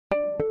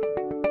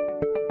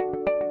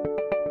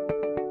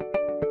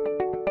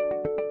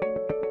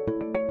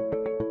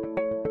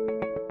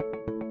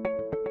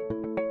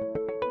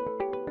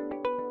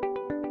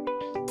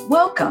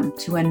Welcome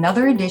to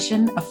another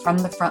edition of From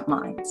the Front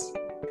Lines.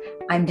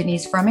 I'm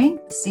Denise Fremming,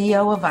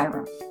 CEO of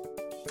IREM.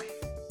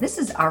 This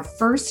is our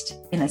first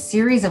in a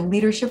series of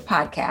leadership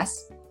podcasts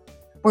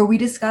where we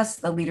discuss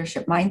the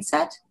leadership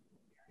mindset,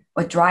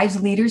 what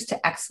drives leaders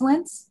to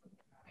excellence,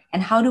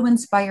 and how to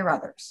inspire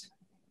others.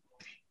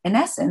 In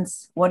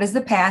essence, what is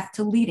the path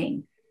to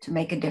leading to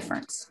make a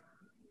difference?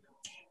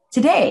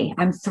 Today,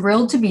 I'm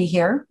thrilled to be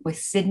here with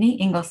Sydney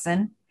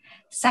Ingleson,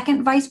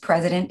 Second Vice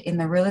President in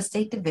the Real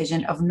Estate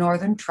Division of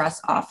Northern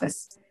Trust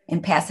office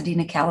in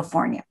Pasadena,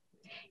 California.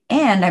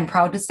 And I'm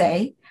proud to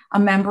say, a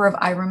member of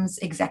IREM's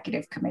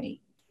Executive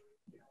Committee.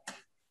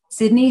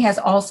 Sydney has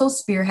also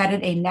spearheaded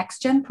a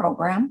next-gen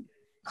program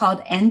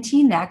called NT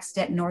Next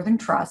at Northern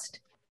Trust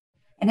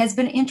and has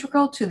been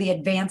integral to the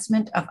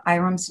advancement of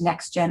IREM's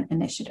next-gen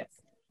initiative.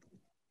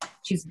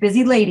 She's a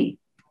busy lady.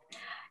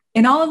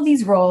 In all of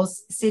these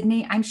roles,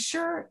 Sydney, I'm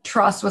sure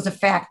trust was a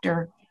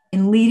factor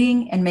in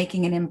leading and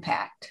making an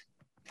impact.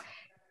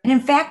 And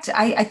in fact,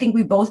 I think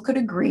we both could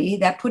agree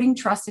that putting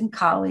trust in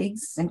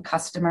colleagues and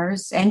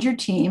customers and your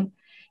team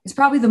is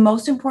probably the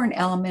most important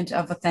element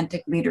of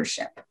authentic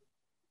leadership.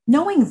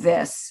 Knowing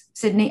this,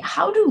 Sydney,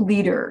 how do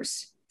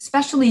leaders,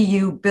 especially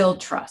you, build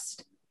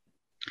trust?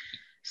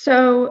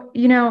 So,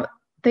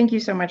 thank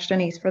you so much,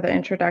 Denise, for the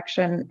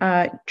introduction.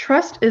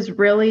 Trust is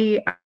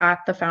really at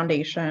the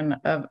foundation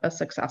of a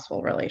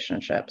successful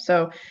relationship.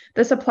 So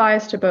this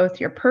applies to both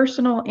your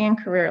personal and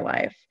career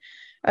life.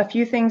 A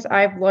few things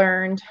I've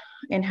learned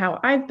in how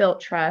I've built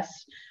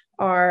trust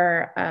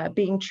are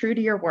being true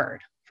to your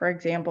word. For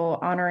example,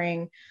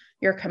 honoring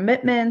your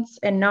commitments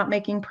and not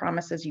making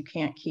promises you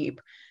can't keep,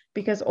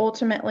 because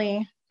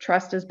ultimately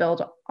trust is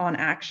built on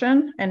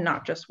action and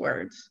not just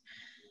words.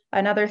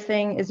 Another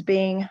thing is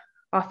being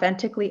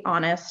authentically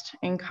honest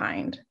and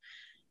kind.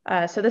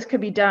 So this could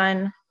be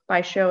done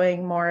by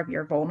showing more of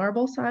your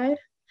vulnerable side.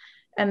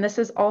 And this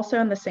is also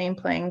in the same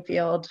playing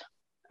field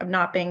of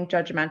not being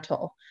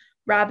judgmental,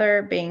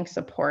 rather being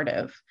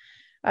supportive.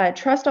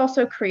 Trust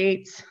also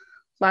creates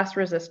less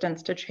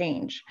resistance to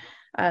change,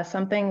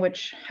 something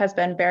which has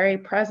been very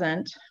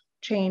present,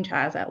 change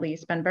has at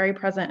least been very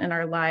present in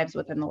our lives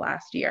within the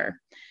last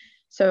year.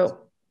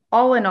 So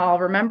all in all,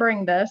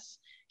 remembering this,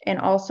 and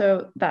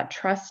also that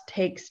trust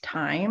takes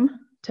time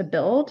to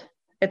build.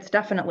 It's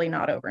definitely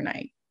not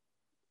overnight.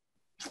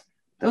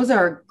 Those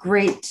are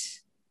great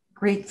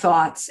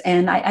thoughts.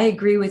 And I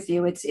agree with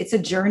you. It's a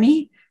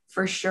journey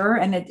for sure.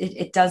 And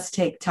it does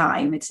take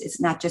time.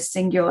 It's not just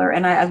singular.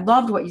 And I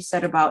loved what you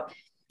said about,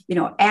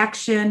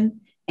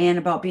 action and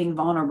about being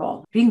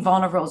vulnerable. Being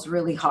vulnerable is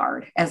really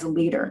hard as a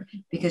leader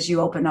because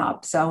you open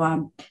up.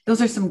 So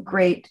those are some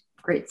great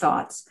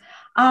thoughts.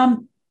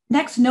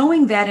 Next,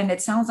 knowing that, and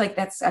it sounds like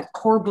that's a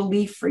core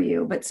belief for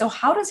you, but so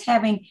how does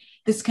having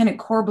this kind of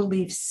core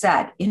belief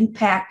set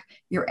impact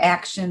your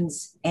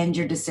actions and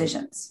your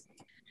decisions?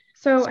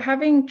 So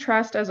having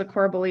trust as a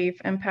core belief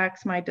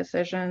impacts my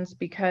decisions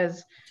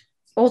because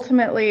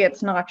ultimately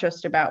it's not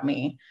just about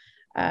me.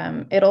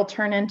 It'll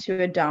turn into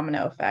a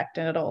domino effect,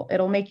 and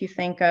it'll make you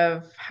think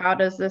of how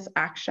does this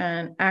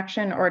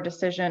action or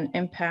decision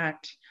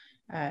impact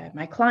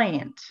my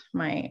client,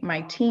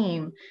 my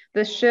team.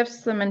 This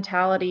shifts the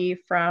mentality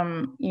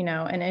from,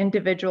 an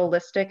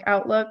individualistic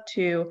outlook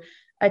to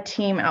a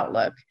team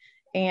outlook.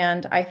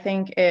 And I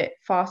think it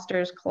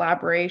fosters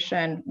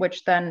collaboration,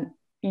 which then,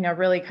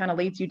 really kind of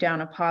leads you down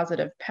a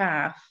positive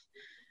path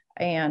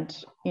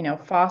and,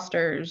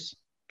 fosters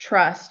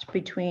trust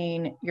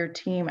between your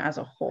team as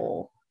a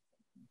whole.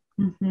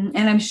 Mm-hmm.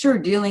 And I'm sure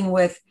dealing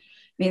with,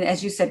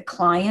 as you said,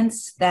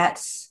 clients,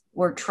 that's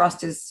where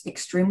trust is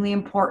extremely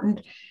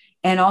important.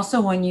 And also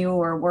when you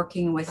are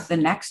working with the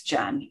next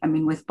gen,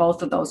 with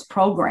both of those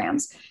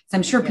programs, so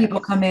I'm sure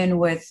people come in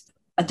with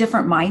a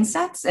different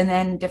mindsets and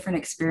then different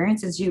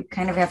experiences. You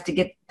kind of have to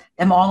get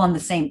them all on the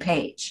same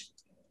page.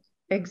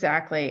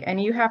 Exactly.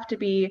 And you have to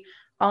be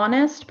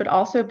honest, but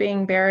also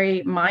being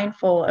very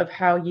mindful of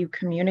how you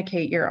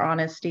communicate your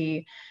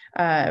honesty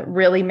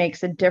really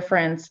makes a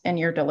difference in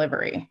your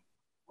delivery.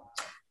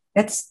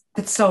 That's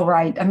so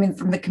right.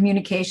 From the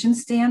communication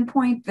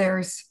standpoint,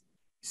 there's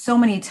so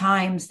many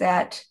times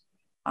that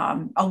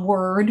a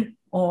word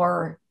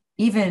or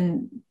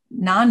even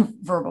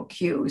nonverbal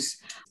cues,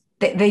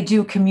 they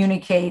do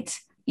communicate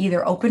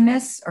either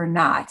openness or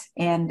not.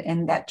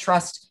 And that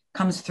trust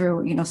comes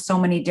through, so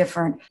many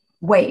different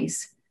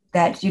ways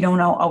that you don't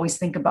always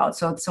think about.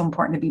 So it's so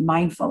important to be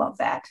mindful of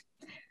that.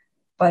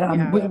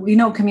 But we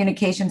know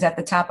communication's at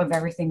the top of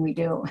everything we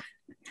do.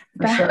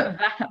 Sure.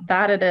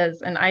 That it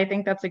is. And I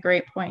think that's a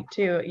great point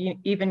too.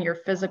 Even your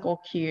physical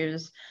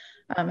cues,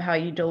 how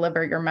you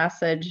deliver your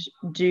message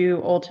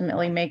do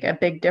ultimately make a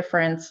big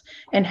difference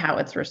in how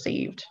it's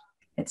received.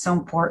 It's so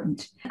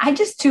important. I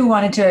just too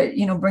wanted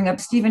to, bring up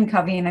Stephen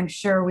Covey, and I'm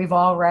sure we've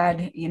all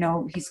read,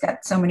 he's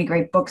got so many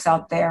great books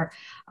out there.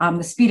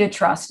 The Speed of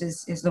Trust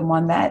is the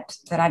one that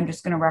I'm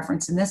just going to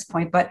reference in this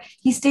point, but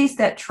he states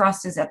that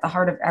trust is at the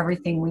heart of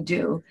everything we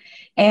do.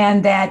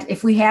 And that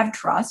if we have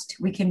trust,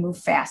 we can move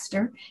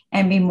faster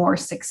and be more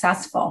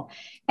successful.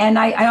 And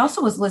I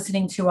also was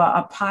listening to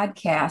a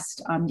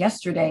podcast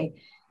yesterday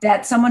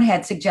that someone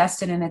had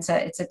suggested, and it's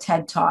a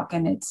TED Talk,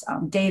 and it's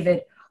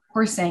David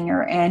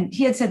Horsanger, and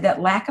he had said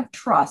that lack of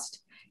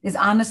trust is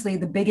honestly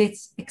the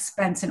biggest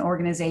expense in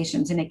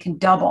organizations, and it can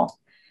double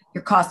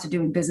your cost of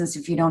doing business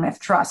if you don't have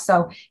trust.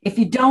 So if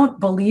you don't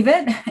believe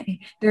it,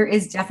 there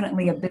is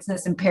definitely a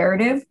business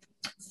imperative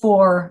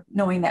for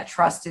knowing that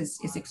trust is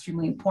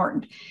extremely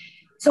important.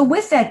 So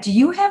with that, do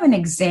you have an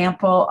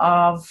example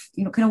of,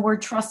 kind of where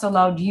trust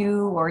allowed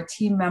you or a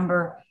team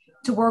member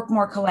to work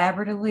more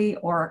collaboratively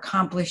or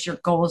accomplish your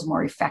goals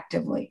more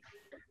effectively?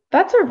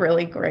 That's a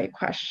really great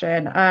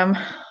question.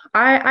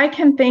 I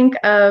can think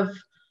of,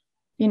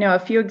 a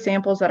few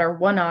examples that are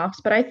one-offs,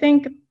 but I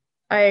think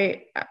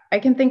I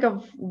can think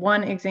of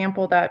one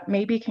example that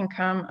maybe can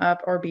come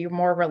up or be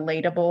more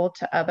relatable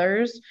to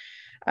others.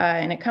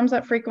 And it comes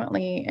up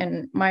frequently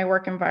in my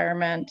work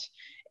environment.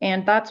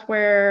 And that's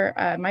where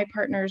my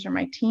partners or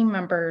my team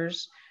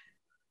members,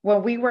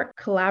 well, we work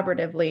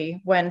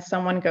collaboratively when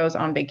someone goes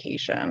on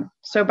vacation.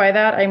 So by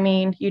that, I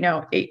mean,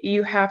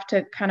 you have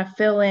to kind of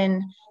fill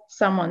in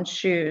someone's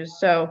shoes.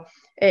 So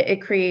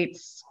it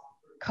creates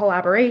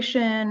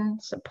collaboration,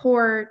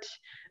 support,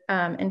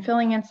 and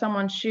filling in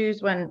someone's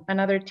shoes when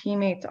another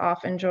teammate's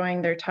off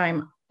enjoying their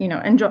time,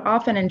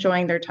 often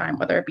enjoying their time,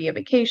 whether it be a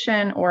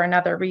vacation or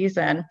another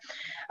reason.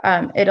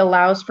 It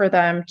allows for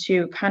them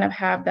to kind of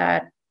have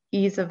that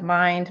ease of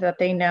mind that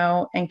they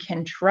know and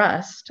can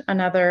trust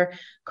another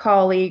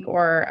colleague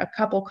or a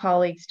couple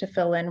colleagues to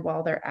fill in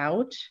while they're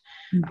out,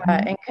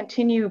 and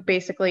continue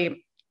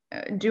basically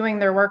doing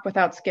their work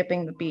without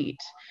skipping the beat.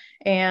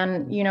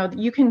 And,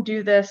 you can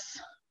do this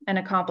and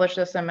accomplish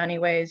this in many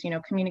ways.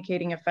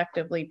 Communicating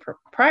effectively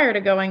prior to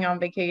going on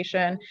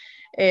vacation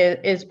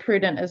is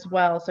prudent as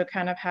well. So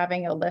kind of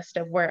having a list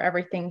of where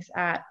everything's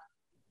at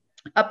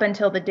up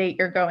until the date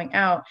you're going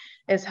out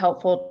is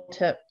helpful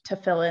to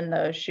fill in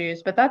those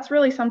shoes. But that's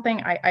really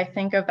something I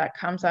think of that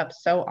comes up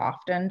so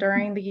often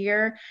during the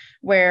year,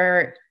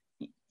 where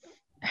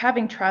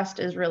having trust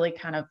is really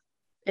kind of,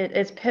 it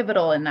is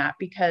pivotal in that,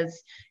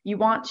 because you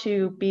want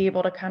to be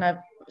able to kind of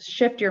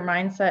shift your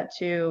mindset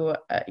to,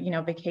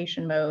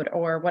 vacation mode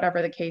or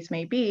whatever the case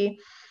may be.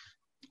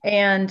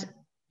 And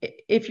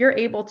if you're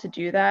able to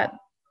do that,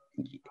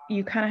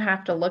 you kind of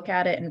have to look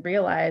at it and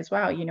realize,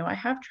 wow, I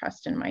have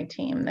trust in my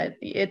team. That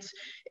it's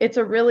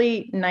a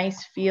really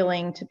nice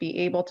feeling to be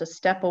able to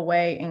step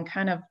away and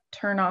kind of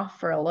turn off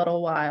for a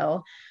little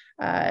while,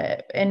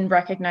 and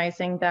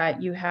recognizing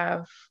that you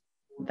have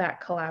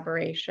that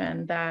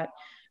collaboration, that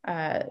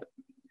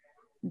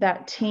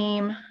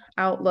team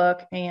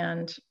outlook,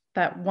 and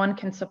that one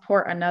can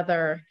support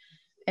another.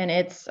 And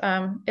it's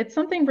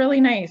something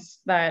really nice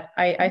that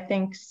I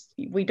think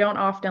we don't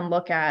often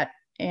look at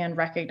and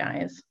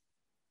recognize.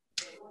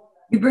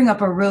 You bring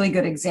up a really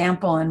good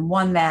example, and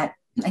one that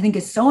I think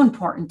is so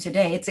important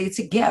today. It's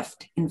a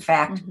gift. In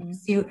fact,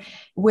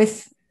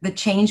 with the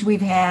change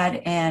we've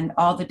had and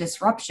all the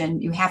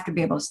disruption, you have to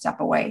be able to step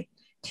away,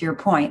 to your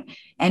point,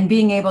 and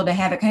being able to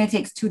have it kind of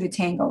takes two to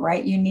tango,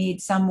 right? You need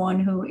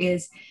someone who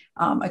is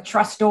a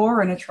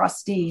trustor and a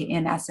trustee.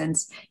 In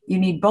essence, you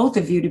need both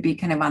of you to be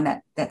kind of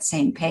on that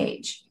same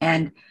page,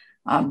 and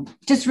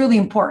just really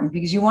important,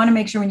 because you want to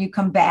make sure when you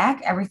come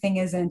back, everything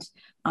isn't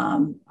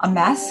a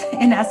mess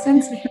in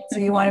essence. So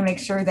you want to make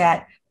sure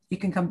that you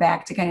can come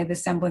back to kind of the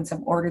semblance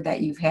of order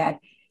that you've had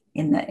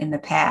in the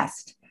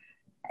past.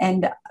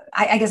 And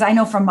I guess I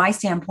know from my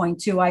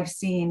standpoint too, I've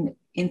seen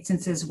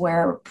instances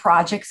where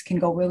projects can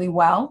go really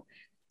well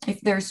if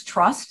there's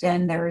trust,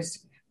 and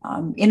there's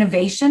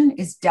innovation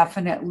is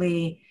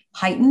definitely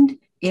heightened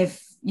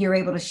if you're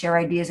able to share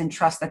ideas and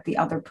trust that the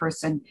other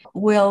person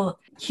will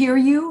hear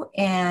you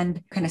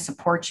and kind of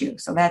support you.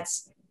 So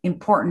that's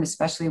important,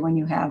 especially when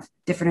you have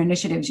different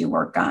initiatives you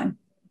work on.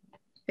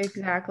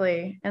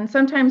 Exactly. And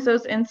sometimes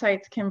those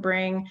insights can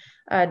bring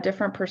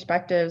different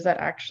perspectives that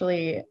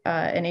actually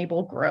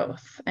enable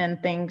growth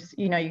and things,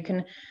 you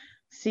can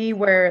see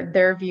where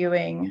they're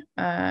viewing,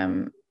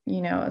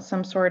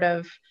 some sort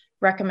of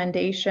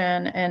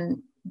recommendation,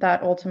 and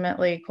that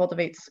ultimately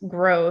cultivates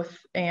growth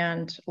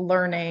and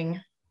learning,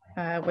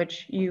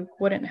 which you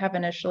wouldn't have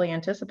initially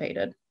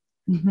anticipated.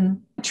 Mm-hmm.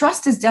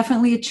 Trust is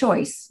definitely a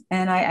choice.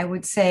 And I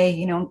would say,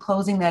 in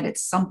closing, that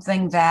it's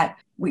something that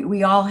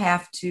we all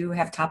have to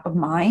have top of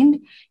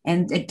mind.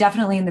 And it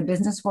definitely, in the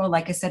business world,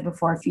 like I said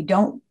before, if you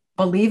don't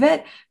believe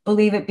it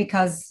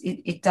because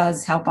it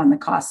does help on the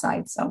cost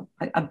side. So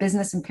a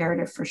business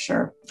imperative for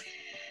sure.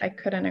 I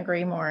couldn't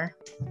agree more.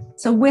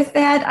 So with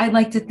that, I'd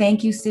like to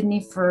thank you,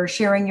 Sydney, for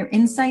sharing your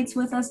insights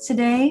with us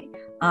today.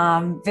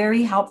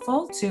 Very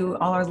helpful to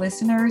all our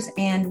listeners.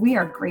 And we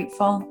are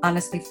grateful,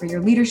 honestly, for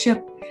your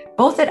leadership,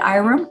 both at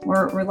IREM,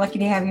 we're lucky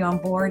to have you on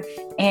board,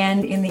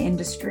 and in the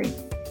industry.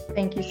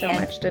 Thank you so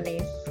much,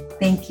 Denise.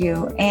 Thank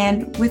you.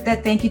 And with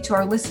that, thank you to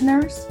our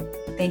listeners.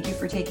 Thank you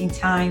for taking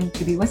time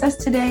to be with us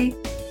today.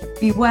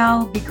 Be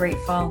well, be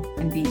grateful,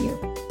 and be you.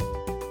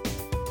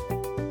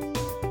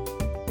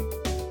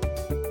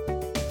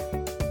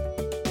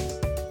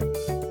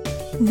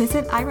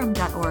 Visit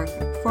irem.org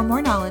for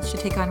more knowledge to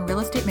take on real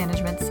estate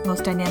management's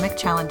most dynamic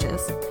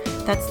challenges.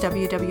 That's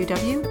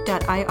www.irem.org.